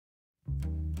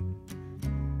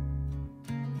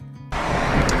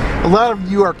A lot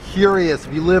of you are curious,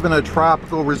 if you live in a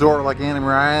tropical resort like Anna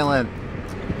Maria Island,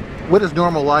 what is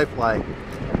normal life like?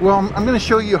 Well, I'm going to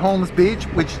show you Holmes Beach,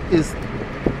 which is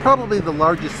probably the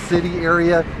largest city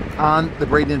area on the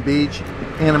Braden Beach,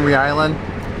 Anna Maria Island.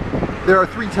 There are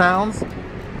three towns.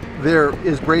 There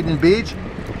is Braden Beach,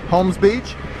 Holmes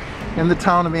Beach, and the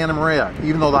town of Anna Maria,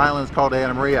 even though the island is called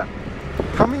Anna Maria.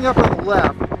 Coming up on the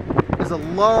left is a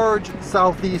large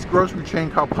southeast grocery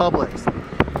chain called Publix.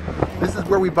 This is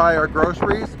where we buy our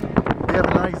groceries. They have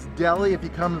a nice deli if you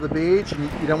come to the beach and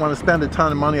you don't want to spend a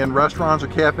ton of money on restaurants or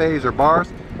cafes or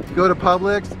bars. Go to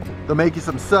Publix, they'll make you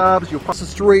some subs. You'll cross the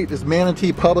street is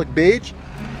Manatee Public Beach.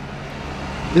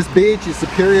 This beach is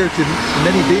superior to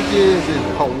many beaches in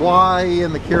Hawaii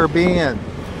and the Caribbean.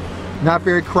 Not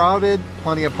very crowded,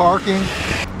 plenty of parking.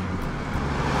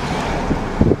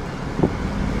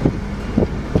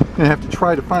 I'm gonna have to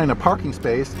try to find a parking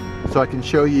space so I can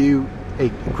show you a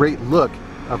great look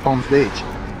of Holmes Beach.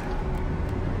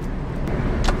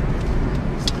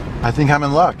 I think I'm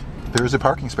in luck. There's a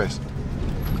parking space.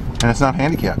 And it's not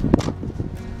handicapped.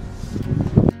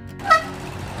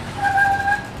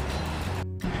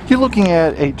 You're looking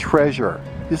at a treasure.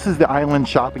 This is the Island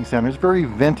Shopping Center. It's very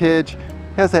vintage,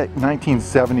 has that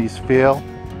 1970s feel.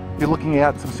 You're looking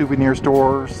at some souvenir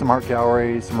stores, some art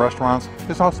galleries, some restaurants.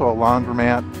 There's also a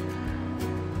laundromat.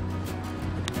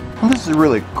 Well, this is a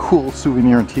really cool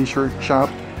souvenir and t-shirt shop.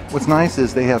 What's nice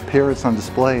is they have parrots on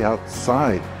display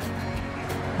outside.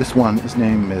 This one, his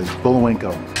name is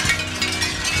Bullwinkle.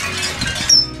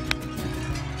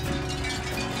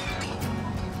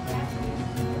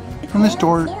 And this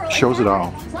store shows it all.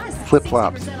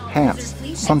 Flip-flops, hats,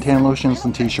 suntan lotions,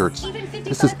 and t-shirts.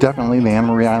 This is definitely the Anna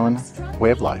Maria Island way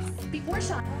of life.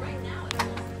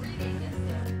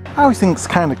 I always think it's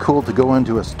kind of cool to go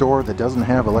into a store that doesn't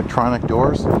have electronic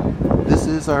doors. This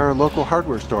is our local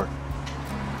hardware store.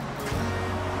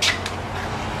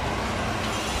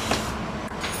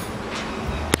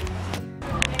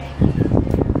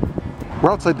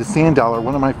 We're outside the Sand Dollar,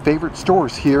 one of my favorite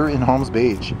stores here in Holmes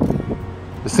Beach.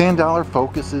 The Sand Dollar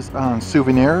focuses on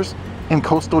souvenirs and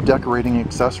coastal decorating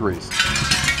accessories.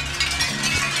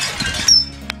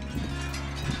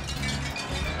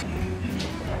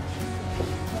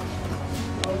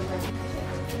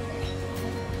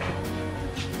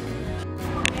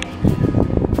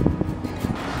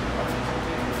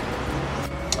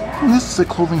 And this is a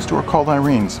clothing store called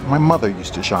Irene's. My mother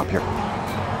used to shop here.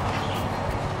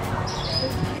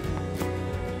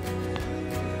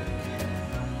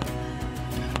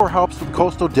 Helps with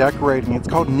coastal decorating. It's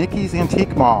called Niki's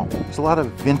Antique Mall. There's a lot of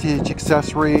vintage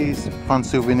accessories, fun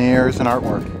souvenirs, and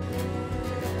artwork.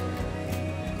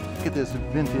 Look at this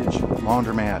vintage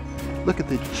laundromat. Look at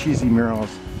the cheesy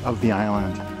murals of the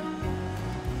island.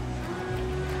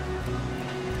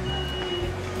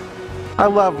 I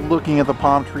love looking at the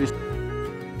palm trees.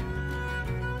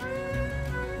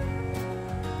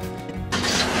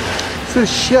 This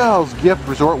is Shell's Gift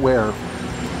Resort Wear.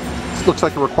 This looks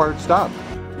like a required stop.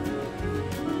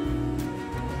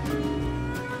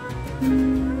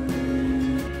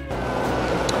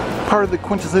 Part of the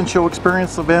quintessential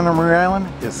experience of Anna Maria Island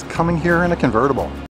is coming here in a convertible.